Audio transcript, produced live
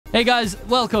Hey guys,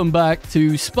 welcome back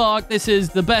to Spark. This is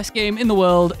the best game in the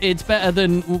world. It's better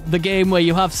than the game where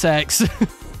you have sex.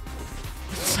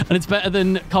 And it's better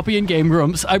than copying Game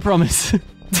Grumps, I promise.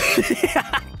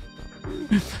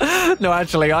 No,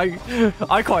 actually,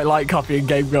 I quite like copying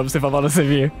Game Grumps, if I'm honest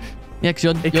with you. Yeah,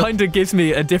 because it kind of gives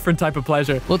me a different type of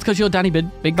pleasure. Well, it's because you're Danny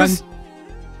Big Bang.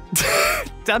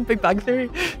 Dan Big Bang Theory?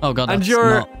 Oh god, and that's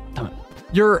you're not... Damn it.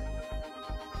 You're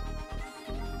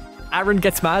Aaron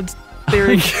Gets Mad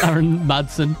Theory. Aaron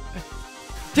Madsen.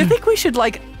 Do you think we should,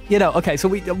 like, you know, okay, so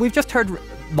we've just heard,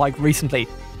 like, recently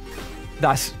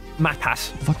that Matt Pat,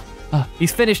 Fuck.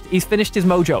 he's finished his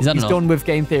mojo. He's enough? done with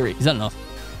game theory. Is that enough?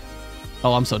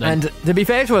 Oh, I'm so done. And to be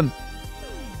fair to him,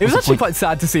 it was actually quite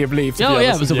sad to see him leave. Oh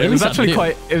yeah, it was a really sad video.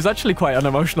 It was actually quite an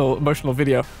emotional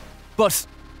video. But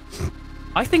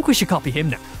I think we should copy him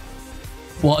now.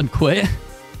 What, and quit?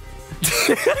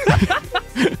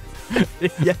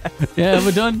 Yeah. Yeah,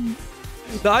 we're done.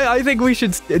 I think we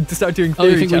should start doing Oh,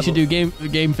 theory you think channel. we should do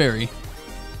game theory?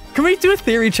 Can we do a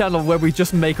theory channel where we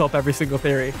just make up every single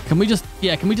theory? Can we just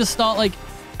start like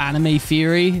anime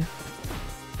theory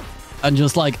and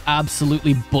just like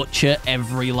absolutely butcher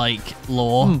every like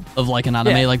lore of like an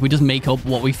anime? Yeah. Like we just make up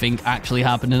what we think actually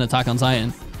happened in Attack on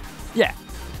Titan. Yeah.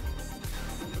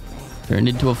 Turned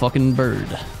into a fucking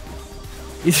bird.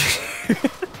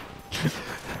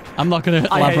 I'm not gonna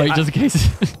elaborate just in case.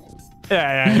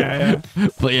 Yeah.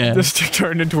 But yeah. Just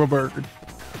turned into a bird.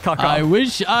 I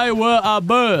wish I were a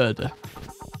bird.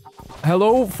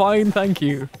 Hello, fine, thank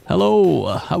you.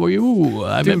 Hello, how are you?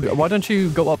 Dude, why don't you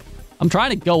go up? I'm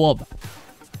trying to go up.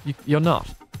 You're not.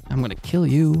 I'm gonna kill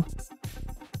you.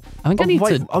 I think I need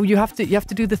to. Oh, you have to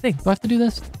do the thing. Do I have to do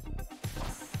this?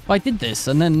 Well, I did this,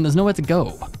 and then there's nowhere to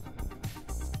go.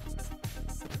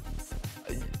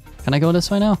 Can I go this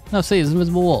way now? No, see, there's an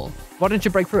invisible wall. Why don't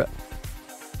you break through it?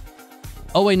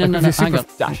 Oh wait, no, hang on.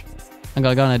 Dash. I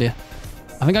got an idea.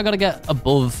 I think I gotta get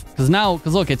above,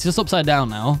 because look, it's just upside down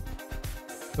now.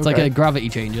 It's like a gravity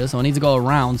changer, so I need to go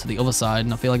around to the other side,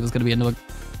 and I feel like there's gonna be another.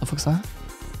 The fuck's that?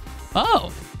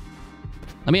 Oh,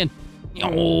 let me in.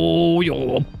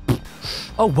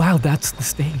 Oh wow, that's the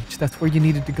stage. That's where you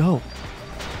needed to go.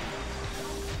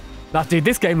 Nah, dude,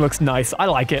 this game looks nice. I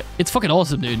like it. It's fucking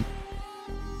awesome, dude.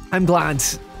 I'm glad.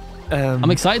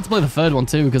 I'm excited to play the third one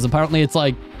too, because apparently it's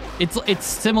like it's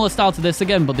similar style to this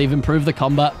again, but they've improved the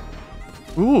combat.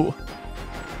 Ooh.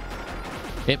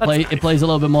 It plays a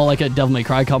little bit more like a Devil May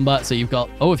Cry combat. So you've got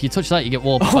if you touch that, you get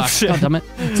warped back. Shit. God damn it.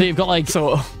 So you've got like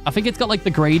I think it's got like the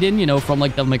grading, you know, from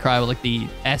like Devil May Cry with like the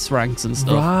S ranks and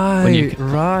stuff. Right. When you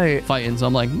fighting. So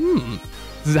I'm like,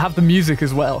 Does it have the music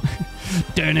as well?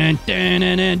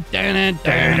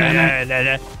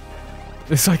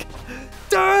 It's like.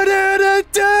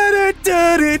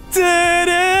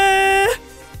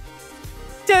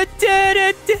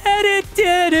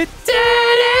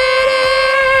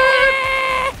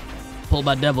 Pull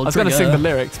my devil trigger. I was gonna sing the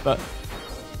lyrics, but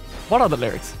what are the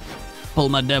lyrics? Pull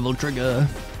my devil trigger.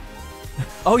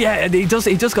 Oh yeah, and he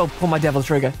does go pull my devil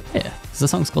trigger. Yeah, because the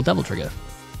song's called Devil Trigger.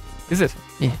 Is it?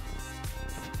 Yeah.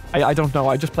 I don't know.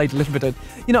 I just played a little bit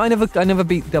of. You know, I never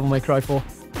beat Devil May Cry 4 or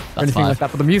anything like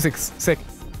that. But the music's sick.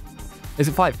 Is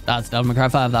it 5? That's Devil May Cry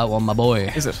 5. That one, my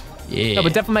boy. Is it? Yeah. No,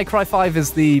 but Devil May Cry 5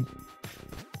 is the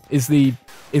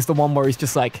one where he's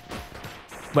just like,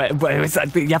 where it's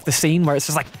like, you have the scene where it's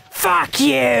just like, fuck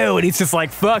you, and he's just like,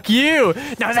 fuck you.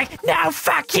 No, it's like, no,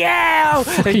 fuck you.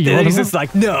 And then he's just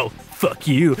like, no, fuck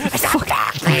you. Fuck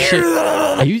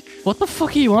you. What the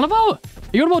fuck are you on about?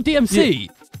 Are you on about DMC?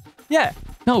 Yeah.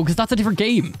 No, because that's a different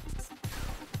game.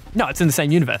 No, it's in the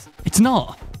same universe. It's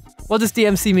not. What does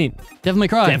DMC mean? Devil May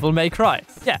Cry. Devil May Cry.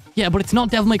 Yeah. Yeah, but it's not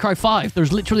Devil May Cry 5.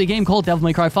 There's literally a game called Devil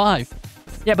May Cry 5.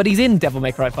 Yeah, but he's in Devil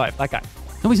May Cry 5, that guy.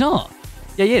 No, he's not.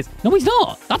 Yeah, he is. No, he's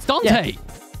not. That's Dante. Yeah.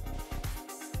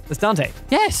 That's Dante.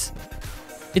 Yes.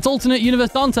 It's alternate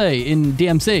universe Dante in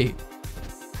DMC.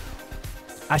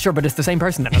 Sure, but it's the same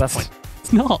person then at that point.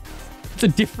 It's not. It's a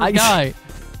different guy.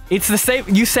 It's the same.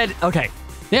 You said, okay.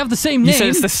 They have the same name. You said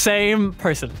it's the same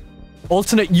person.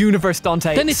 Alternate universe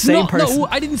Dante. Then it's same not. person. No,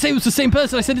 I didn't say it was the same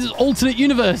person. I said it's alternate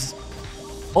universe.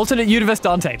 Alternate universe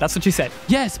Dante. That's what you said.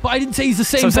 Yes, but I didn't say he's the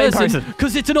same person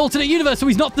because it's an alternate universe, so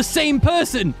he's not the same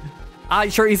person.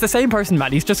 Sure, he's the same person,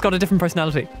 man. He's just got a different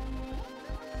personality.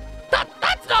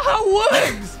 That's not how it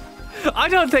works. I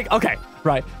don't think. Okay,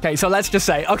 right. Okay, so let's just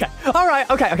say. Okay, all right.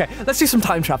 Okay. Let's do some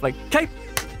time traveling. Okay,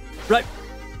 right.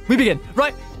 We begin.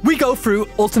 Right. We go through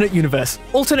alternate universe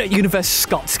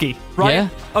Skotsky, right? Yeah.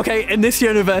 Okay, in this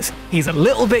universe, he's a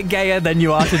little bit gayer than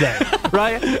you are today,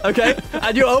 right? Okay,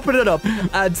 and you open it up,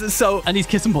 and so... And he's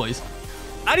kissing boys.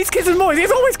 And he's kissing boys.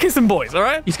 He's always kissing boys, all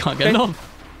right? He's can't get enough.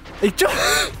 He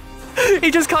just...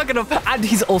 He just can't get enough. And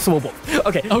he's also a wolf.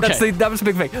 Okay. That was a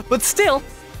big thing. But still,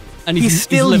 And he's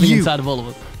still living inside of all of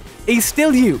us. He's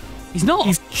still you. He's not.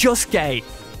 He's just gay.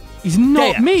 He's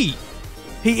not Gayer. me.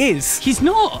 He is. He's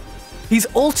not. He's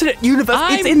alternate universe.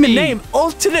 It's I'm in me. the name.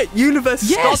 Alternate universe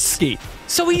Skotsky.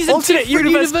 So he's a alternate different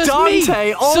universe Dante.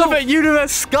 me. Alternate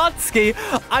universe Skotsky.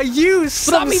 Are you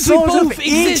some that means we sort both of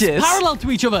exist aegis? parallel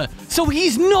to each other. So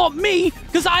he's not me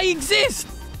because I exist.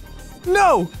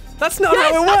 No, that's not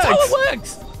how it works. That's how it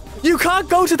works. You can't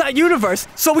go to that universe,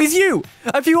 so he's you.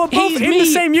 If you were both in the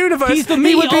same universe, he's the he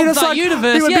me would be of the that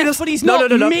universe. Yes, but he's not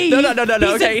me. No. He's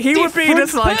Okay, a he would be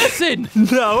this like person.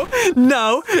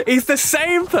 No, he's the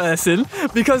same person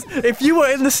because if you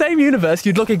were in the same universe,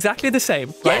 you'd look exactly the same.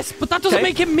 Right? Yes, but that doesn't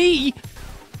make him me.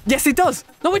 Yes, it does.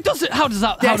 No, it doesn't. How does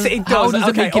that? Yes, it does. How does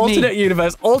it make it alternate me?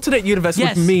 universe. Alternate universe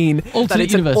Yes, would mean that alternate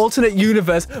it's universe. an alternate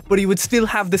universe, but he would still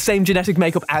have the same genetic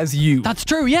makeup as you. That's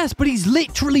true. Yes, but he's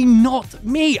literally not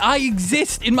me. I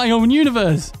exist in my own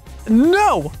universe.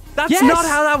 No, that's not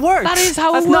how that works. That is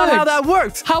how that's it works. That's not how that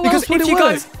works. How because else would if it you work?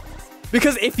 guys,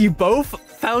 because if you both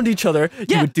found each other,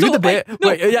 you would do the bit.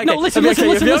 No, listen. You've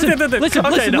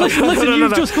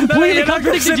just completely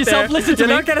contradicted yourself. Listen to me.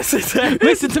 You're not gonna sit there.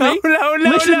 Listen to me. No.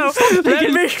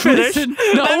 Let me finish.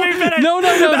 No.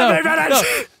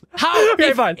 How?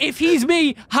 Okay, fine. If he's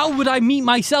me, how would I meet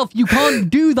myself? You can't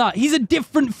do that. He's a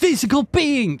different physical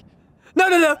being.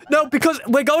 No, because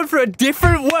we're going for a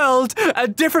different world, a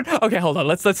different... Okay, hold on,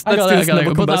 let's do this. I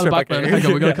gotta put that back there. Hang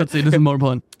on, we're gonna cutscene. This is more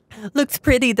important. Looks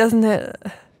pretty, doesn't it?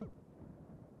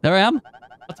 There I am.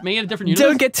 That's me in a different universe.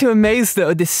 Don't get too amazed,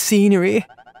 though, this scenery.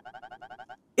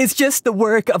 It's just the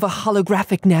work of a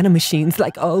holographic nanomachines,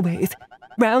 like always.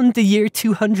 Round the year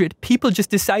 200, people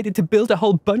just decided to build a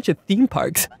whole bunch of theme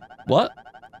parks. What?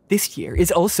 This year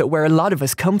is also where a lot of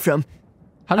us come from.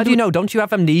 How do you know? Don't you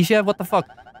have amnesia? What the fuck?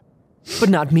 But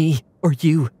not me, or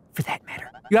you, for that matter.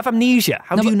 You have amnesia.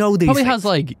 How do you know these Probably things? has,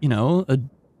 like, you know, a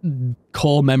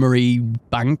core memory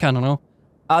bank, I don't know.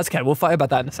 Okay, we'll fight about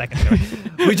that in a second.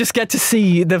 We just get to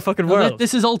see the fucking world.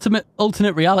 This is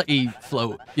alternate reality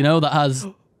float, you know, that has,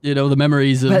 you know, the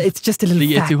memories of well, it's just a little the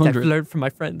year fact 200. I've learned from my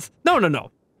friends. No.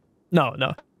 Well,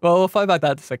 we'll fight about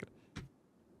that in a second.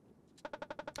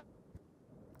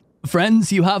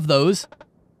 Friends, you have those.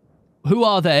 Who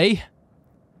are they?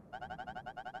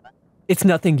 It's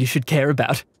nothing you should care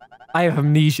about. I have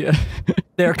amnesia.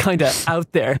 They're kind of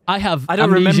out there. I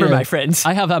don't remember my friends.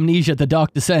 I have amnesia, the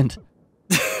Dark Descent.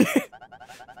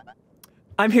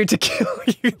 I'm here to kill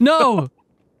you. No!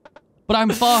 But I'm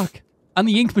Fark. I'm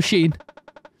the ink machine.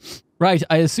 Right,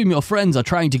 I assume your friends are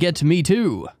trying to get to me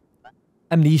too.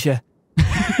 Amnesia.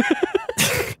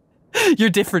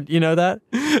 You're different, you know that?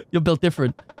 You're built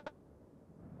different.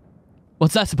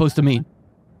 What's that supposed to mean?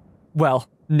 Well,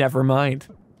 never mind.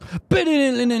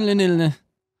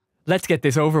 Let's get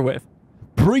this over with.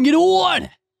 Bring it on!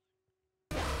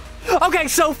 Okay,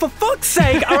 so for fuck's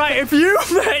sake, alright, if you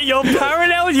met your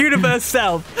parallel universe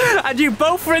self and you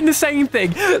both were in the same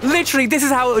thing, literally, this is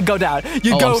how it would go down.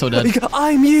 You'd go, I'm so dead.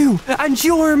 I'm you, and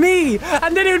you're me.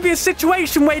 And then it would be a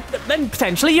situation where then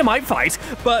potentially you might fight,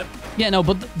 but... Yeah, no,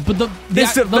 but the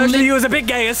version of you is a bit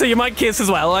gayer, so you might kiss as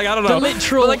well. Like, I don't know.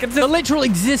 The literal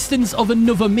existence of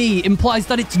another me implies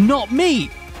that it's not me.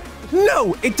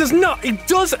 No, it does not. It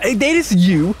does. It is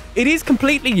you. It is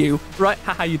completely you. Right?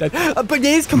 Haha, you dead. But it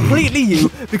is completely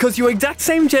you because your exact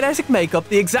same genetic makeup,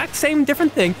 the exact same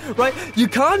different thing, right? You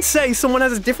can't say someone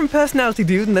has a different personality,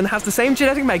 dude, and then has the same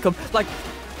genetic makeup. Like,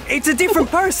 it's a different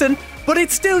person, but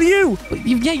it's still you.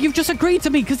 Yeah, you've just agreed to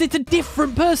me because it's a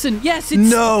different person. Yes, it's...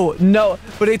 No,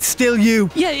 but it's still you.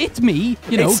 Yeah, it's me.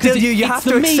 You know, it's still you. You have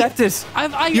to accept this.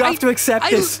 You have to accept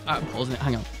this. I'm pausing it.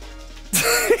 Hang on.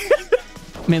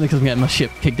 Mainly because I'm getting my shit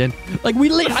kicked in. Like,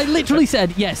 I literally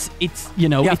said, yes, it's, you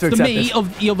know, it's the me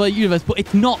of the other universe, but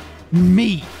it's not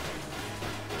me.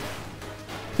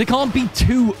 There can't be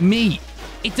two me.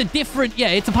 It's a different, yeah,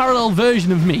 it's a parallel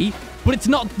version of me, but it's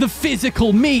not the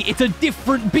physical me. It's a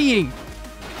different being.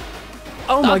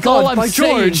 Oh my God, by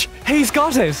George, he's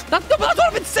got it. That's what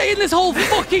I've been saying this whole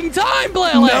fucking time,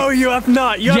 Blair. No, you have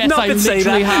not. You have not been saying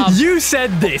that. Have. You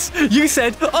said this. You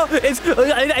said, oh,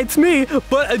 it's me,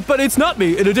 but it's not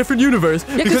me in a different universe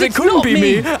because it couldn't be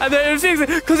me. And then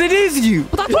because it is you.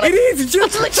 It is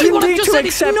just. That's literally what I just said.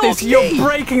 It's not this. me. You're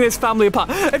breaking this family apart.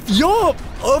 If your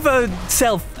other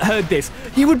self heard this,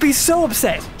 he would be so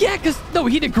upset. Yeah, no,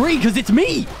 he'd agree because it's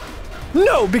me.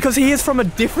 No, because he is from a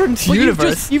different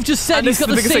universe. You've just said he's got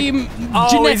the same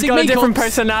genetic he's got a different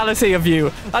personality of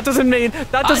you. That doesn't mean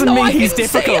he's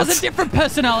difficult. He has a different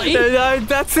personality.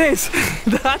 That's it.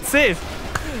 That's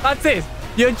it.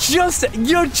 You're just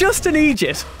an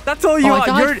Aegis. That's all you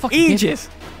are. You're an Aegis.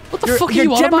 What the fuck are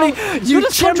you on about? You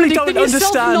generally don't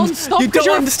understand. You don't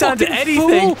understand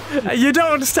anything. Fool. You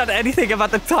don't understand anything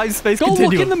about the time-space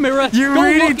continuum. Go look in the mirror. You Go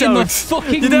really look don't. in the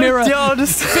fucking mirror.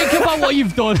 Think about what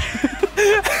you've done.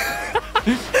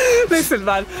 Listen,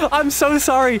 man, I'm so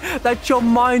sorry that your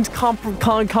mind can't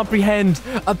comprehend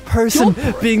a person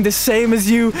being the same as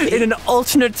you in an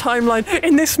alternate timeline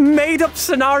in this made-up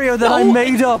scenario that I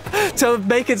made up to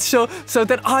make it so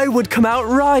that I would come out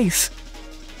right.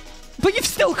 But you've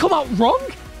still come out wrong?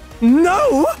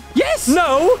 No. Yes.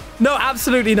 No,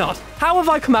 absolutely not. How have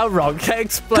I come out wrong?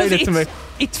 Explain it to me.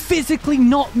 It's physically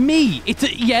not me. It's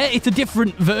a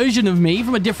different version of me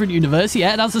from a different universe.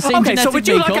 Yeah, that's the same genetic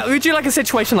makeup. Would you like a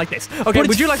situation like this? Okay,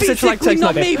 would you like a situation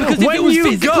like this? Me, because if it was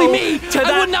physically me,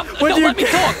 I wouldn't have. No, let me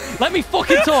talk. Let me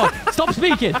fucking talk. Stop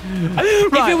speaking.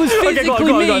 If it was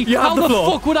physically me, how the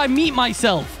fuck would I meet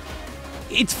myself?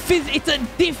 It's a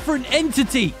different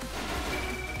entity.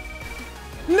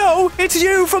 No, it's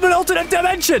you from an alternate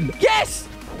dimension. Yes.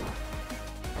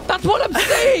 That's what I'm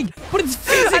saying, but it's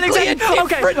physically a different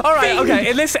thing. Okay.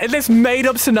 In this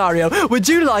made-up scenario, would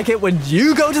you like it when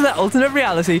you go to that alternate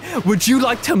reality? Would you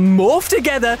like to morph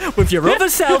together with your other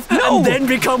self and then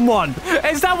become one?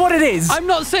 Is that what it is? I'm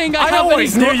not saying I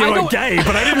always knew you were gay,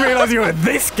 but I didn't realize you were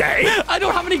this gay. I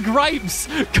don't have any gripes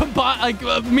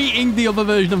meeting the other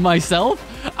version of myself.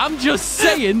 I'm just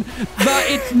saying that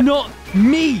it's not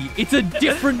me. It's a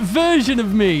different version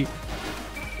of me.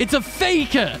 It's a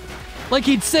faker. Like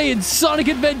he'd say in Sonic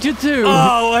Adventure 2.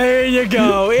 Oh, here you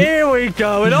go. Here we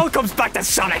go. It all comes back to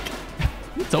Sonic.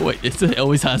 It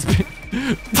always has been.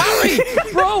 Parry!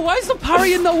 Bro, why is the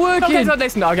parrying not working?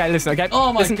 Okay, listen, okay?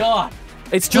 Oh my god.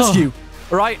 It's just you,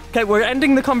 all right? Okay, we're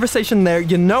ending the conversation there.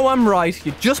 You know I'm right.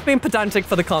 You're just being pedantic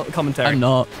for the commentary. I'm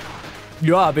not.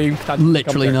 You are being pedantic.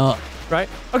 Literally not. Right?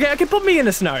 Okay, put me in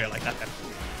a scenario like that then.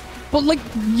 But, like,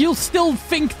 you'll still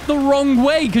think the wrong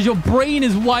way because your brain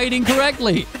is wired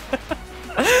incorrectly.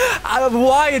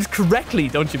 Wired correctly,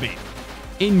 don't you mean?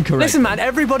 Incorrect. Listen, man,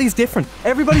 everybody's different.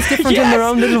 Everybody's different in their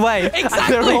own little way.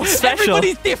 Exactly. And they're all special.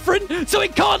 Everybody's different, so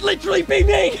it can't literally be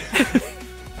me.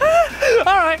 All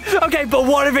right, okay, but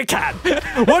what if it can?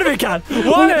 What if it can?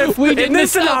 What if, in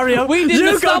this scenario,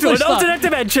 you go to an alternate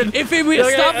dimension? If we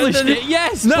established it,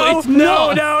 yes, no, but it's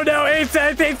not. No, it's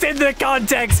in the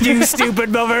context, you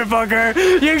stupid motherfucker.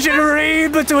 You should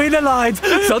read between the lines.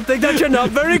 Something that you're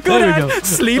not very good at.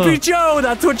 Sleepy Joe,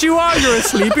 that's what you are. You're a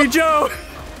Sleepy Joe.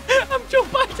 I'm Joe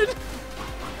Biden.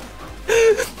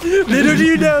 Little do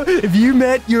you know, if you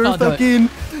met your fucking...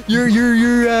 No.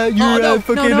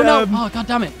 Oh, god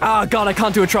damn it. Oh, god, I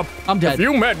can't do a Trump. I'm dead. If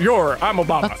you met I'm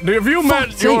Obama. If you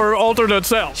met your alternate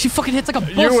self. She fucking hits like a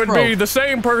bus, you would be the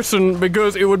same person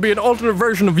because it would be an alternate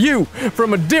version of you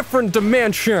from a different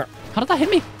dimension. How did that hit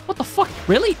me? What the fuck?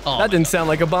 Really? Oh, that didn't sound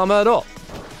like Obama at all.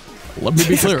 Let me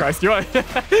be clear. Christ,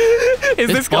 is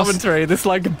this commentary, this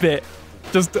like bit,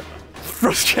 just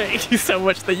frustrating you so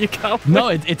much that you can't win? No,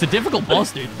 it's a difficult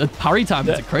boss, dude. The parry time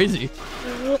is crazy.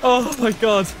 Oh my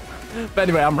god. But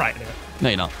anyway, I'm right anyway. No,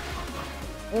 you're not.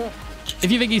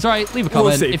 If you think he's right, leave a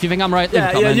comment. We'll if you think I'm right, leave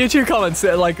a comment. Yeah, YouTube comments,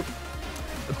 like,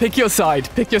 pick your side,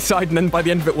 and then by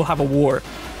the end of it, we'll have a war.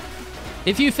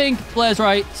 If you think Blair's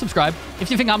right, subscribe.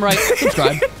 If you think I'm right,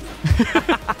 subscribe.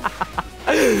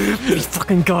 We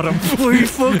fucking got him. We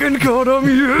fucking got him,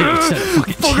 yeah!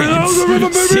 Fucking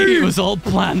algorithm, baby! See, it was all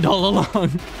planned all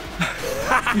along.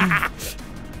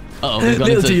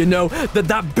 Little do you know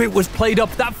that bit was played up,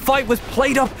 that fight was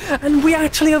played up, and we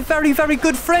actually are very, very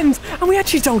good friends, and we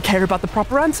actually don't care about the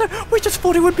proper answer. We just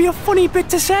thought it would be a funny bit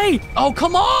to say. Oh,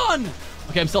 come on!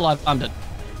 Okay, I'm still alive. I'm dead.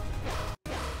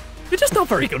 You're just not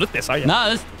very good at this, are you?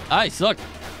 Nah, I suck.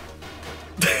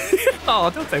 Oh,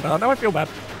 don't say that. Now I feel bad.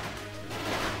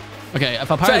 Okay,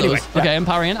 if I parry those. Okay, I'm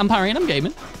parrying, I'm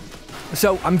gaming.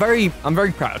 So, I'm very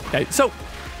proud, okay? So,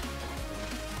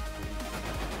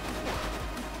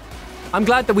 I'm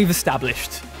glad that we've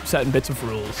established certain bits of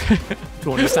rules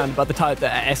to understand about the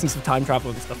essence of time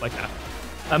travel and stuff like that.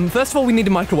 First of all, we need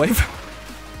a microwave.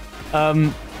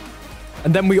 And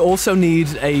then we also need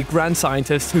a grand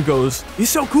scientist who goes, "He's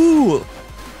so cool!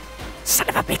 Son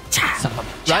of a bitch!" Son of a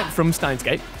bitch. Right, from Steins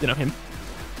Gate, you know him.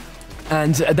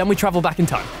 And then we travel back in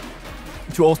time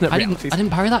to alternate realities. I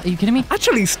didn't parry that, are you kidding me?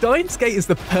 Actually, Steins Gate is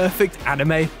the perfect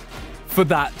anime for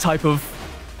that type of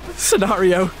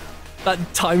scenario. That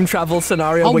time travel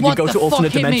scenario where you go to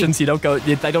alternate dimensions, you don't go.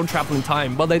 They don't travel in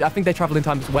time. Well, I think they travel in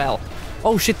time as well.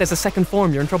 Oh shit! There's a second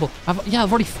form. You're in trouble. I've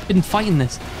already been fighting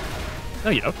this.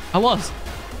 No, you don't. I was.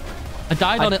 I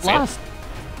died on it last.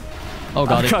 Oh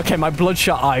god. Okay, my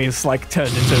bloodshot eyes like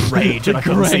turned into rage and I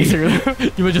couldn't see through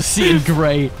them. You were just seeing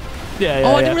grey. Yeah.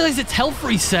 Oh, I didn't realize it's health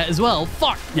reset as well.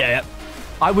 Fuck. Yeah.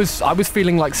 I was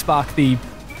feeling like Spark the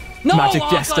Magic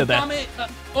Jester there. Damn it.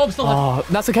 Oh, I'm still there. Oh,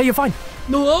 that's okay. You're fine.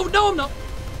 No, I'm not.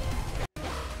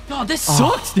 God, this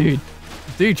sucks, dude.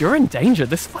 Dude, you're in danger.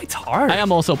 This fight's hard. I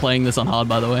am also playing this on hard,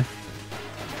 by the way.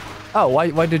 Oh,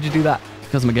 why did you do that?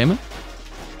 Because I'm a gamer.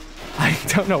 I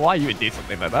don't know why you would do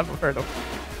something like that, but fair enough.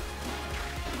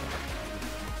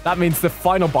 That means the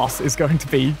final boss is going to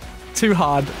be too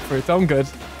hard for its own good.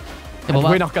 Yeah, and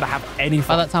we're not going to have any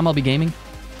fun. By that time, I'll be gaming.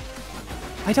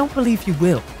 I don't believe you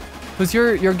will. Because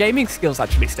your gaming skills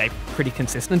actually stay pretty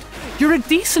consistent. You're a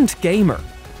decent gamer,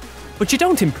 but you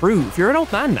don't improve. You're an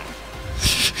old man now.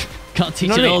 Can't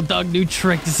teach an old dog new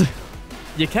tricks.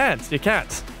 You can't.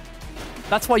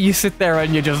 That's why you sit there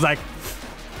and you're just like,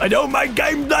 I don't make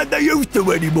games like they used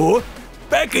to anymore.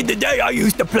 Back in the day, I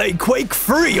used to play Quake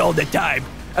 3 all the time.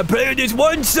 I play on this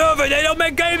one server. They don't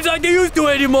make games like they used to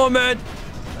anymore, man.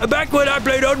 Back when I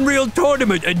played Unreal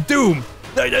Tournament and Doom,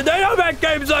 they don't make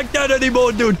games like that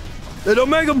anymore, dude. They don't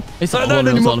make them. It's not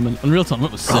Unreal Tournament. Unreal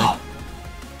Tournament was sick.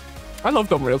 I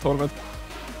loved Unreal Tournament.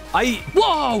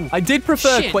 Whoa! I did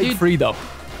prefer Quake 3 though.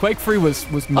 Quake 3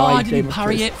 was my I didn't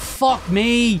parry it. Fuck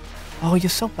me. Oh, you're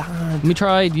so bad. Let me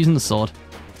try using the sword.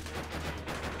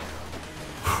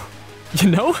 You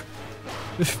know?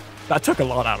 That took a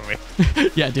lot out of me.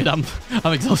 Yeah, dude, I'm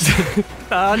exhausted.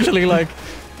 Actually, like,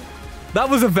 that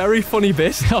was a very funny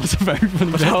bit. That was a very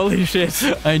funny bit. Holy shit.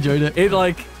 I enjoyed it. It,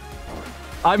 like,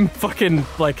 I'm fucking,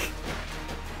 like,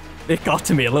 it got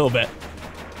to me a little bit.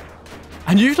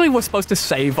 And usually we're supposed to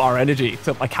save our energy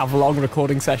to, like, have long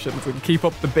recording sessions and keep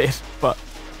up the bit, but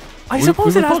I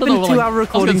suppose it has been a 2-hour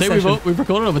recording session. We've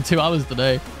recorded over 2 hours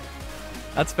today.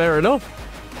 That's fair enough.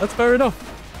 That's fair enough.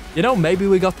 You know, maybe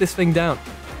we got this thing down.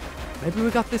 Maybe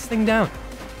we got this thing down.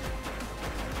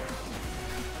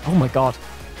 Oh my god.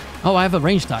 Oh, I have a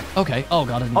range tag. Okay. Oh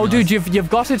god. I didn't realize. Dude, you've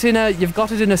got it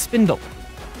in a spindle.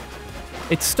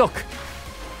 It's stuck.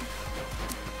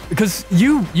 Because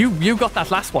you got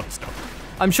that last one stuck.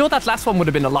 I'm sure that last one would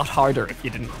have been a lot harder if you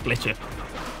didn't glitch it.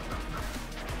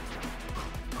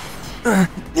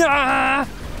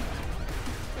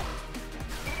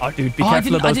 Oh, dude, be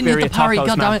careful of those birria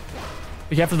tacos, man.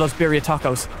 Be careful of those birria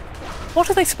tacos. What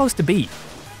are they supposed to be?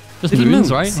 Just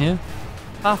moons, right? Yeah.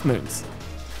 Half moons.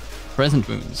 Crescent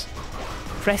moons.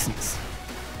 Crescents.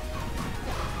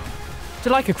 Do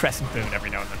you like a crescent moon every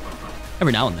now and then?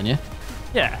 Every now and then, yeah.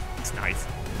 Yeah, it's nice.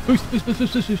 Boost.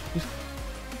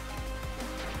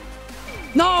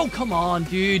 No, come on,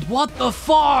 dude. What the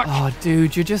fuck? Oh,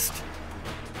 dude,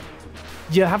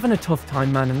 you're having a tough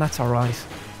time, man, and that's all right.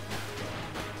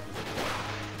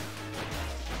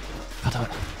 God,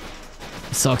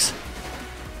 it sucks.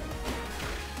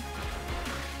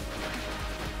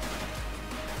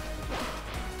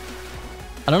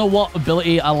 I don't know what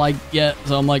ability I like yet,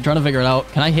 so I'm like trying to figure it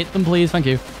out. Can I hit them, please? Thank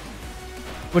you.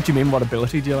 What do you mean? What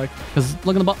ability do you like? Because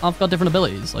look at the bottom, I've got different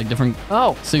abilities, like different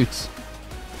suits.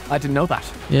 I didn't know that.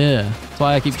 Yeah, that's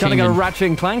why I keep kind of got a Ratchet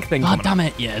and Clank thing. God damn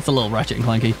it! Yeah, it's a little Ratchet and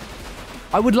Clanky.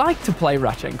 I would like to play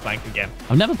Ratchet and Clank again.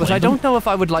 I've never played but I don't know if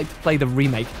I would like to play the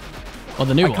remake. Or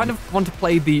the new one. I kind of want to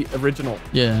play the original.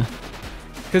 Yeah.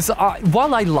 Because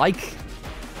while I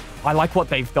like what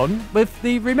they've done with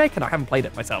the remake, and I haven't played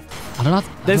it myself. I don't know.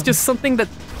 There's just something that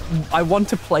I want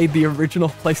to play the original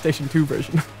PlayStation 2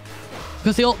 version.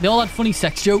 Because they all had funny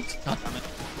sex jokes. God damn it.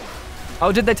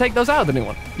 Oh, did they take those out of the new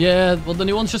one? Yeah, well, the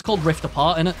new one's just called Rift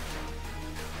Apart, innit?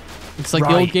 It's like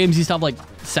the old games used to have like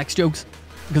sex jokes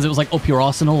because it was like up your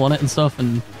arsenal on it and stuff.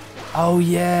 And oh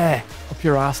yeah, up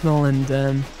your arsenal and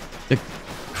the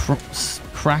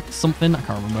crack something. I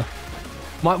can't remember.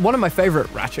 One of my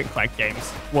favorite Ratchet and Clank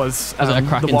games was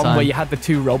the one where you had the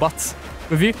two robots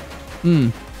with you.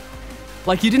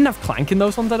 Like, you didn't have Clank in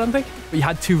those ones, I don't think, but you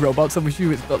had two robots that was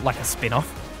you. It was like a spin-off,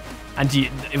 and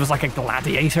it was like a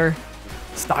gladiator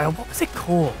style. What was it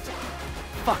called?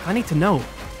 Fuck, I need to know,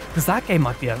 because that game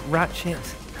might be a Ratchet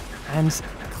and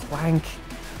Clank.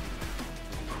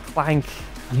 I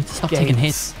need to stop taking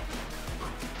hits.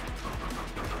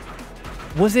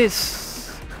 Was it?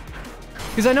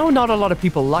 Because I know not a lot of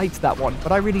people liked that one,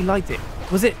 but I really liked it.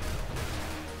 Was it?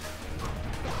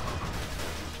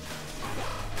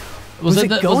 Was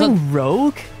it going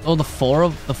rogue? Oh, the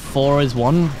four is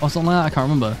one or something like that? I can't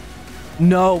remember.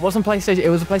 No, it wasn't PlayStation. It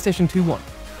was a PlayStation 2 one.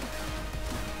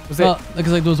 Was it?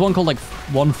 Because like, there was one called like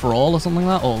One for All or something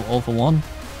like that, or All for One.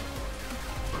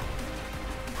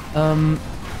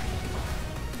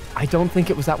 I don't think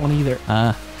it was that one either.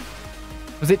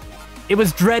 Was it? It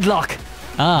was Dreadlock.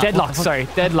 Deadlocked, sorry.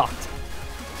 Deadlocked.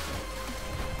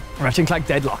 Ratchet and Clank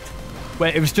Deadlocked,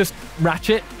 where it was just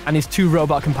Ratchet and his 2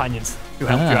 robot companions who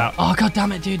helped you out. Oh, god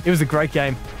damn it, dude. It was a great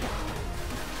game.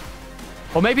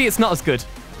 Or maybe it's not as good.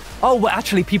 Oh, well,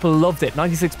 actually, people loved it.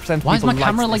 96% of people. Why is my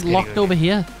camera liked like this locked video. over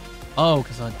here? Oh,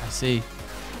 because I see.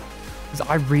 Because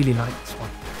I really like this one.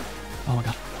 Oh my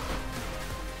god.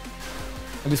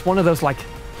 And it's one of those like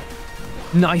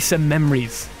nicer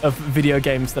memories of video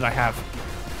games that I have.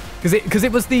 Because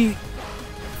it was the...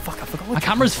 Fuck, I forgot what My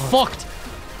camera's fucked.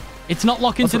 It's not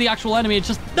locked into the actual enemy. It's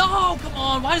just... No, come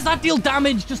on. Why does that deal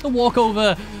damage just to walk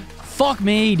over? Fuck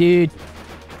me, dude.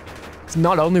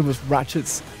 Not only was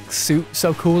Ratchet's suit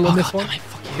so cool in this god one, damn it,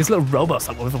 fuck you. his little robots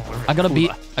that were I gotta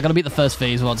cooler. beat the first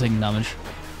phase without taking damage.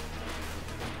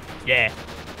 Yeah.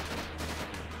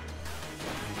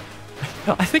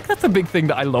 I think that's a big thing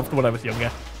that I loved when I was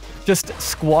younger. Just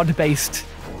squad-based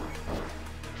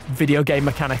video game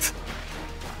mechanics.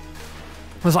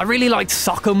 Because I really liked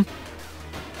Sock'em.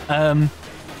 And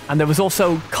there was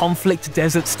also Conflict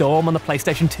Desert Storm on the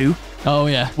PlayStation 2. Oh,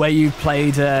 yeah. Where you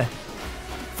played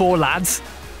 4 lads.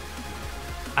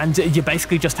 And you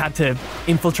basically just had to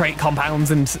infiltrate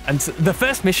compounds. And the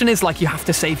first mission is like you have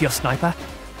to save your sniper.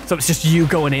 So it's just you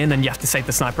going in and you have to save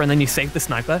the sniper. And then you save the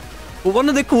sniper. But one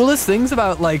of the coolest things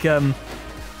about like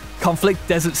Conflict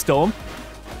Desert Storm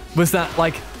was that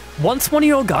like once one of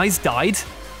your guys died,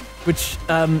 which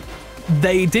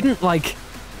they didn't like,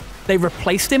 they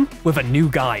replaced him with a new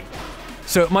guy.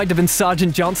 So it might have been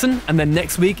Sergeant Johnson, and then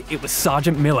next week it was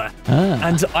Sergeant Miller.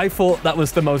 And I thought that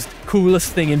was the most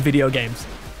coolest thing in video games.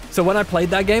 So when I played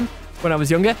that game, when I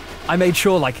was younger, I made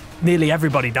sure like nearly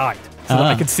everybody died so that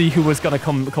I could see who was going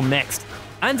to come next.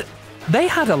 And they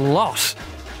had a lot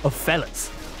of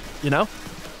fellas, you know?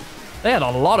 They had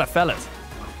a lot of fellas,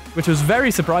 which was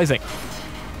very surprising.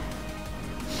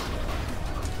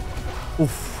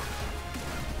 Oof.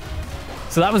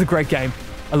 So that was a great game.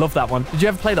 I love that one. Did you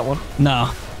ever play that one? No.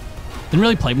 Didn't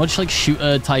really play much like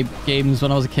shooter type games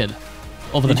when I was a kid,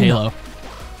 other than Halo.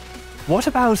 What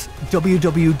about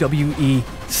WWE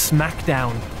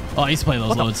SmackDown? Oh, I used to play those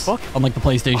What the loads. fuck? On like the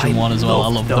PlayStation 1 as well. I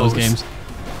love those games.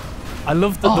 I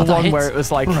love the one where it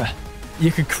was like,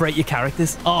 you could create your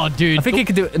characters. Oh, dude. I think you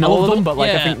could do it in all of them, but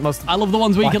like I think most... I love the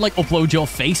ones where you can like upload your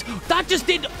face. That just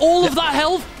did all of that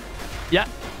health. Yeah.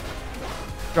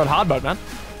 You're on hard mode, man.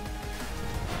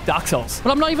 Dark Souls.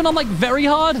 But I'm not even on like very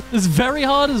hard. There's very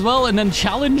hard as well, and then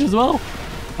challenge as well.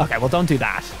 Okay, well don't do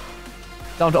that.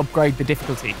 Don't upgrade the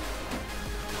difficulty.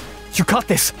 You got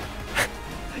this.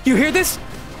 You hear this?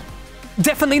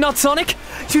 Definitely not Sonic.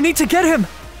 You need to get him.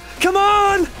 Come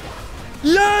on.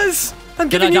 Yes. I'm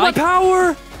giving you my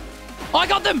power. Oh, I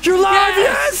got them. You're alive.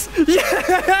 Yes.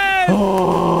 Yes.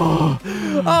 Oh,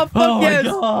 fuck yes.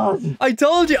 God. I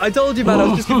told you, man. I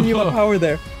was just giving you my power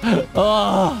there.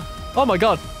 Oh my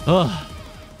god.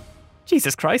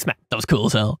 Jesus Christ, man. That was cool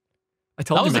as hell. I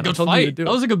told that you, was man. a good fight. That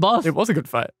was a good boss. It was a good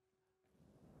fight.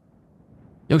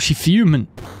 Yo, she fuming.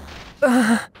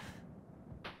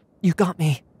 You got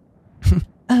me.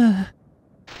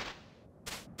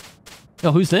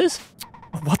 Yo, who's this?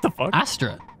 What the fuck?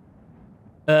 Astra.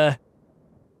 I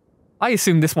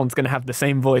assume this one's going to have the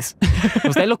same voice.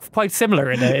 Because they look quite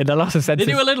similar in a lot of senses.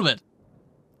 They do a little bit.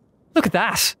 Look at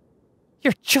that.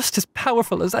 You're just as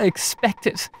powerful as I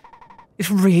expected. It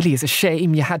really is a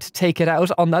shame you had to take it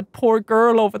out on that poor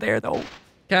girl over there, though.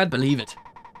 Can't believe it.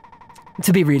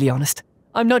 To be really honest,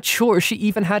 I'm not sure she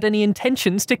even had any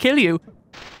intentions to kill you.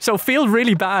 So feel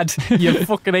really bad, you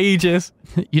fucking ages.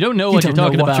 You don't know what you're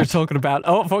talking about. You're talking about.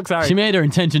 Oh, fuck, sorry. She made her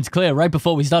intentions clear right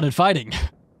before we started fighting.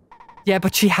 Yeah,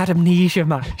 but she had amnesia,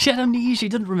 man. She had amnesia. She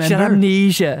didn't remember. She had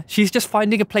amnesia. She's just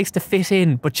finding a place to fit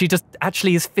in, but she just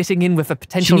actually is fitting in with a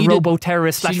potential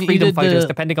robo-terrorist / freedom fighters,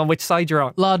 depending on which side you're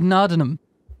on. Lord Nottingham.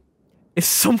 If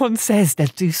someone says they'll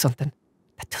do something,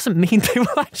 that doesn't mean they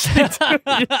will actually do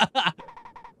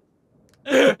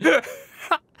it.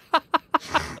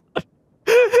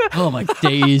 Oh my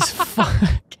days. Fuck.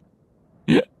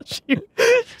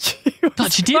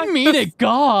 God, she didn't mean it,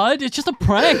 God. It's just a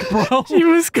prank, bro. She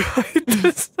was quite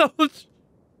the soldier.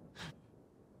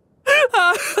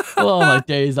 Oh my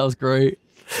days, that was great.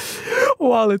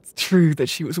 While it's true that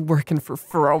she was working for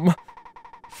From,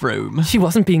 She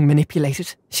wasn't being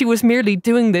manipulated. She was merely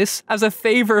doing this as a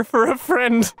favor for a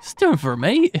friend. Just doing it for a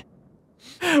mate.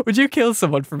 Would you kill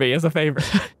someone for me as a favor?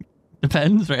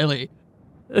 Depends, really.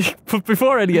 But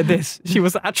before any of this, she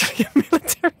was actually a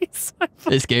military cyborg.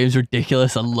 This game's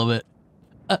ridiculous. I love it.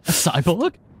 A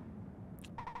cyborg?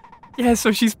 Yeah,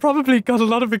 so she's probably got a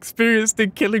lot of experience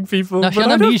in killing people. No, she but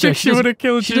had I don't amnesia. think she would have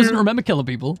killed you. She doesn't remember killing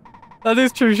people. That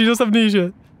is true. She does have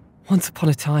amnesia. Once upon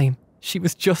a time, she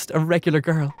was just a regular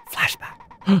girl. Flashback.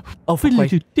 Oh,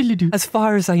 wait. As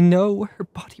far as I know, her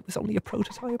body was only a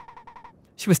prototype.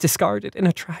 She was discarded in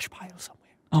a trash pile somewhere.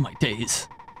 Oh my days.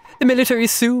 The military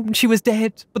assumed she was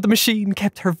dead, but the machine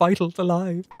kept her vitals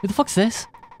alive. Who the fuck's this?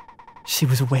 She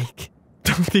was awake.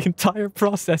 The entire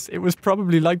process, it was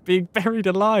probably like being buried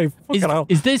alive.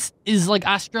 Is like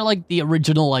Astra like the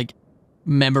original like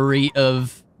memory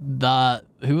of that?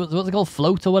 What's it called?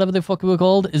 Float or whatever the fuck we were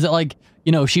called? Is it like,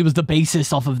 you know, she was the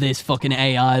basis off of this fucking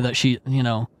AI that she, you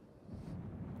know?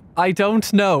 I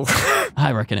don't know.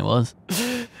 I reckon it was.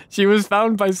 She was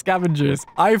found by scavengers.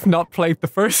 I've not played the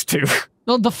first two.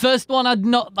 No, the first one I'd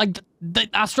not, like, the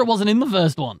Astra wasn't in the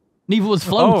first one. Neither was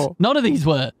Float. Oh. None of these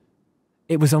were.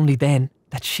 It was only then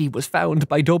that she was found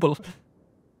by Double.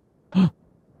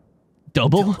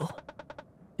 Double?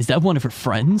 Is that one of her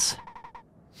friends?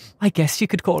 I guess you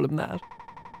could call him that.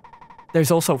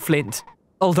 There's also Flint.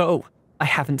 Although, I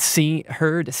haven't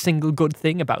heard a single good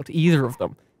thing about either of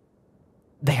them.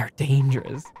 They are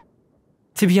dangerous.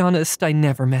 To be honest, I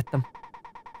never met them.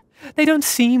 They don't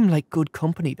seem like good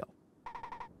company, though.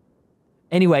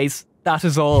 Anyways, that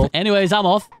is all. Anyways, I'm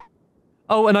off.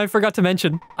 Oh, and I forgot to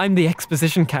mention, I'm the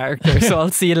exposition character, so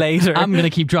I'll see you later. I'm going to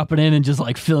keep dropping in and just,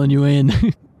 like, filling you in.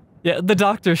 Yeah, the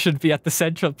doctor should be at the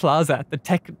Central Plaza at the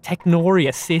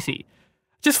Technoria City.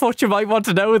 Just thought you might want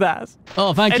to know that.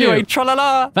 Oh, thank you. Anyway,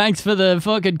 tra-la-la. Thanks for the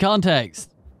fucking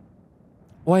context.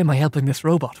 Why am I helping this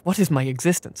robot? What is my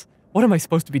existence? What am I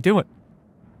supposed to be doing?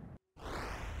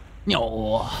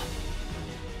 Oh.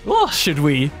 Should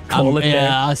we call it there?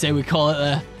 Yeah, I say we call it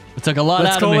there. We took a lot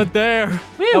Let's out of me. call it there.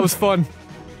 Woo. That was fun.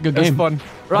 Good That game. was fun.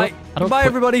 Right. I don't Bye, quit.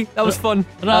 everybody. That was fun.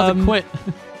 I don't have to quit.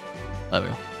 There we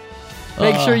go.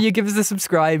 Make sure you give us a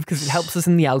subscribe because it helps us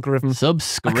in the algorithm.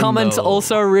 Subscribe. A comment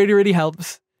also really, really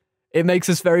helps. It makes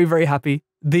us very, very happy.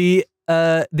 The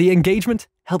engagement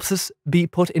helps us be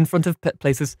put in front of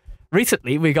places.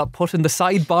 Recently, we got put in the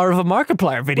sidebar of a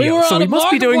Markiplier video, so we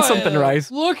must be doing something right.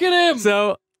 Look at him.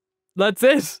 So, that's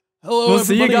it. Hello, we'll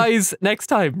see you everybody. guys next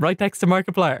time, right next to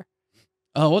Markiplier.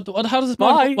 What? How does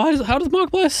Bye. how does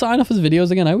Markiplier sign off his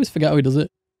videos again? I always forget how he does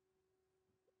it.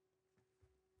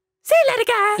 See you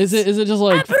later, guys. Is it just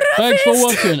like, thanks for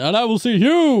watching, and I will see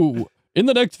you in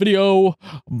the next video.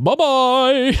 Bye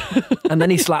bye. And then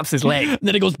he slaps his leg. And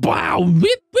then he goes, wow.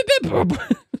 Whip, whip, whip.